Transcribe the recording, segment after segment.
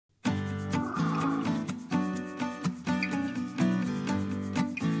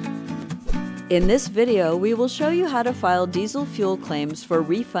In this video, we will show you how to file diesel fuel claims for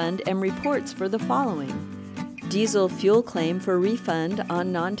refund and reports for the following: diesel fuel claim for refund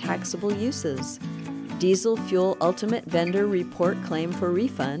on non-taxable uses, diesel fuel ultimate vendor report claim for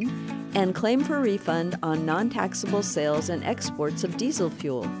refund, and claim for refund on non-taxable sales and exports of diesel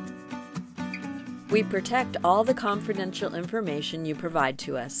fuel. We protect all the confidential information you provide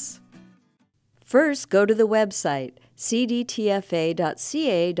to us. First, go to the website cdtfa.ca.gov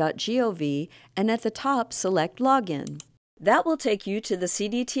and at the top select Login. That will take you to the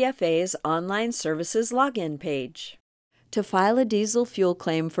CDTFA's Online Services Login page. To file a diesel fuel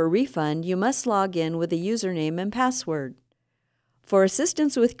claim for refund, you must log in with a username and password. For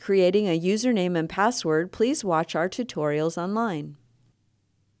assistance with creating a username and password, please watch our tutorials online.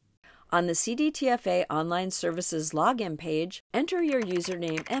 On the CDTFA Online Services Login page, enter your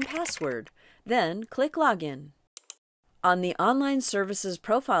username and password. Then click Login. On the Online Services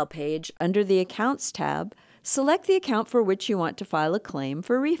Profile page, under the Accounts tab, select the account for which you want to file a claim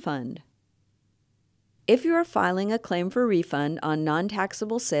for refund. If you are filing a claim for refund on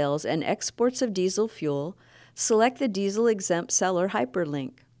non-taxable sales and exports of diesel fuel, select the Diesel Exempt Seller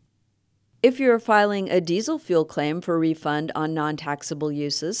hyperlink. If you are filing a diesel fuel claim for refund on non-taxable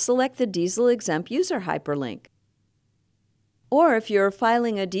uses, select the Diesel Exempt User hyperlink. Or if you are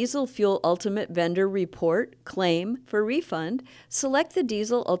filing a diesel fuel ultimate vendor report claim for refund, select the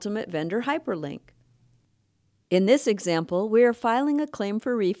Diesel Ultimate Vendor hyperlink. In this example, we are filing a claim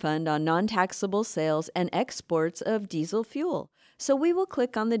for refund on non-taxable sales and exports of diesel fuel, so we will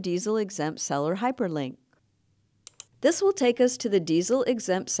click on the Diesel Exempt Seller hyperlink. This will take us to the Diesel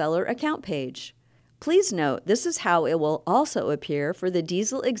Exempt Seller account page. Please note, this is how it will also appear for the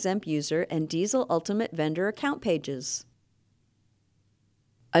Diesel Exempt User and Diesel Ultimate Vendor account pages.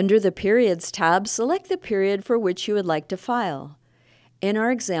 Under the Periods tab, select the period for which you would like to file. In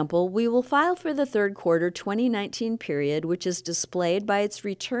our example, we will file for the third quarter 2019 period, which is displayed by its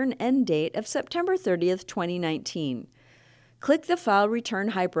return end date of September 30th, 2019. Click the File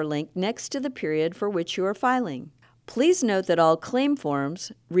Return hyperlink next to the period for which you are filing. Please note that all claim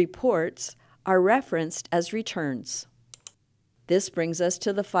forms, reports, are referenced as returns. This brings us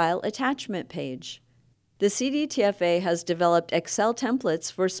to the File Attachment page. The CDTFA has developed Excel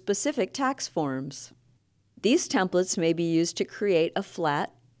templates for specific tax forms. These templates may be used to create a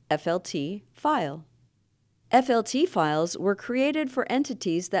flat FLT file. FLT files were created for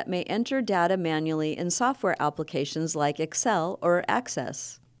entities that may enter data manually in software applications like Excel or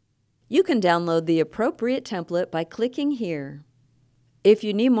Access. You can download the appropriate template by clicking here. If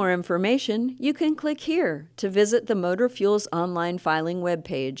you need more information, you can click here to visit the Motor Fuels online filing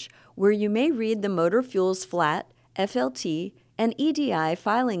webpage, where you may read the Motor Fuels Flat, FLT, and EDI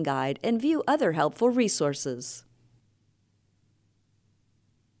filing guide and view other helpful resources.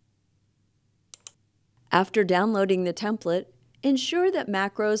 After downloading the template, ensure that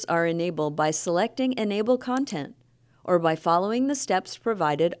macros are enabled by selecting Enable Content or by following the steps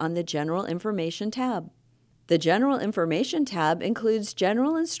provided on the General Information tab. The General Information tab includes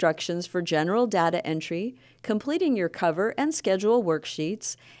general instructions for general data entry, completing your cover and schedule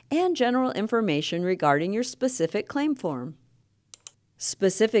worksheets, and general information regarding your specific claim form.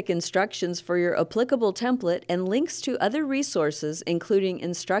 Specific instructions for your applicable template and links to other resources, including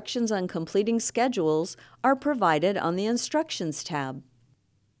instructions on completing schedules, are provided on the Instructions tab.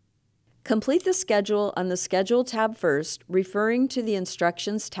 Complete the schedule on the Schedule tab first, referring to the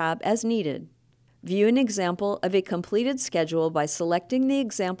Instructions tab as needed. View an example of a completed schedule by selecting the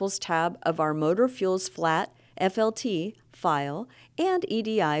Examples tab of our Motor Fuels Flat, FLT, file, and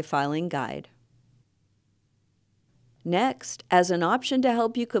EDI filing guide. Next, as an option to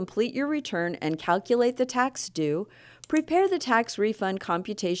help you complete your return and calculate the tax due, prepare the Tax Refund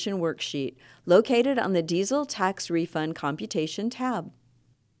Computation Worksheet located on the Diesel Tax Refund Computation tab.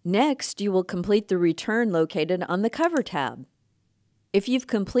 Next, you will complete the return located on the Cover tab. If you've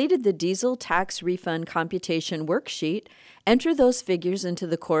completed the Diesel Tax Refund Computation Worksheet, enter those figures into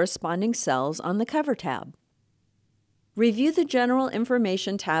the corresponding cells on the Cover tab. Review the General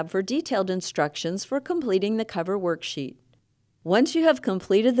Information tab for detailed instructions for completing the Cover Worksheet. Once you have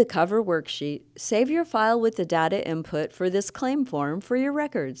completed the Cover Worksheet, save your file with the data input for this claim form for your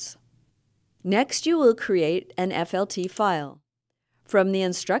records. Next, you will create an FLT file. From the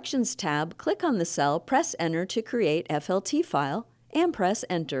Instructions tab, click on the cell, press Enter to create FLT file, and press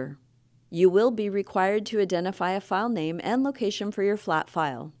Enter. You will be required to identify a file name and location for your flat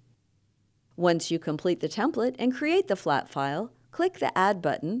file. Once you complete the template and create the flat file, click the Add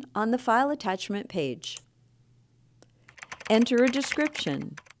button on the File Attachment page. Enter a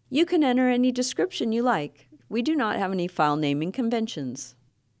description. You can enter any description you like. We do not have any file naming conventions.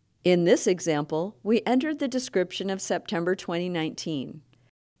 In this example, we entered the description of September 2019.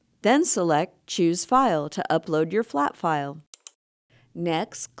 Then select Choose File to upload your flat file.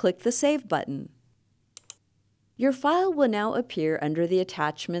 Next, click the Save button. Your file will now appear under the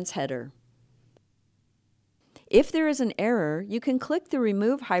Attachments header. If there is an error, you can click the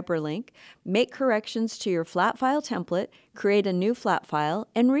Remove hyperlink, make corrections to your flat file template, create a new flat file,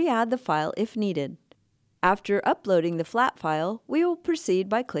 and re-add the file if needed. After uploading the flat file, we will proceed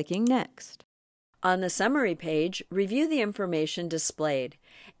by clicking Next. On the Summary page, review the information displayed.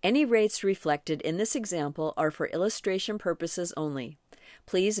 Any rates reflected in this example are for illustration purposes only.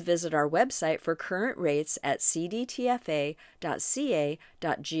 Please visit our website for current rates at cdtfa.ca.gov.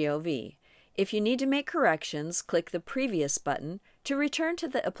 If you need to make corrections, click the Previous button to return to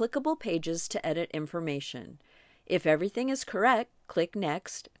the applicable pages to edit information. If everything is correct, click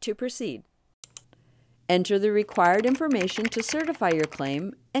Next to proceed. Enter the required information to certify your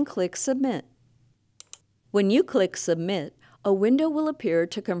claim and click Submit. When you click Submit, a window will appear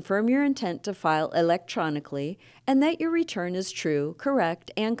to confirm your intent to file electronically and that your return is true,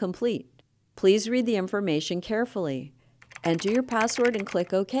 correct, and complete. Please read the information carefully. Enter your password and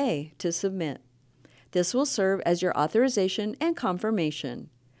click OK to submit. This will serve as your authorization and confirmation.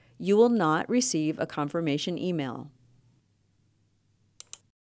 You will not receive a confirmation email.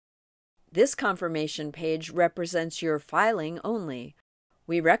 This confirmation page represents your filing only.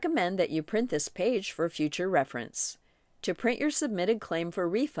 We recommend that you print this page for future reference. To print your submitted claim for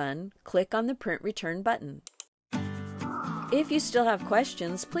refund, click on the Print Return button. If you still have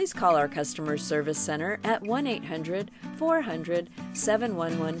questions, please call our Customer Service Center at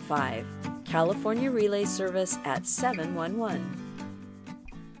 1-800-400-7115, California Relay Service at 711.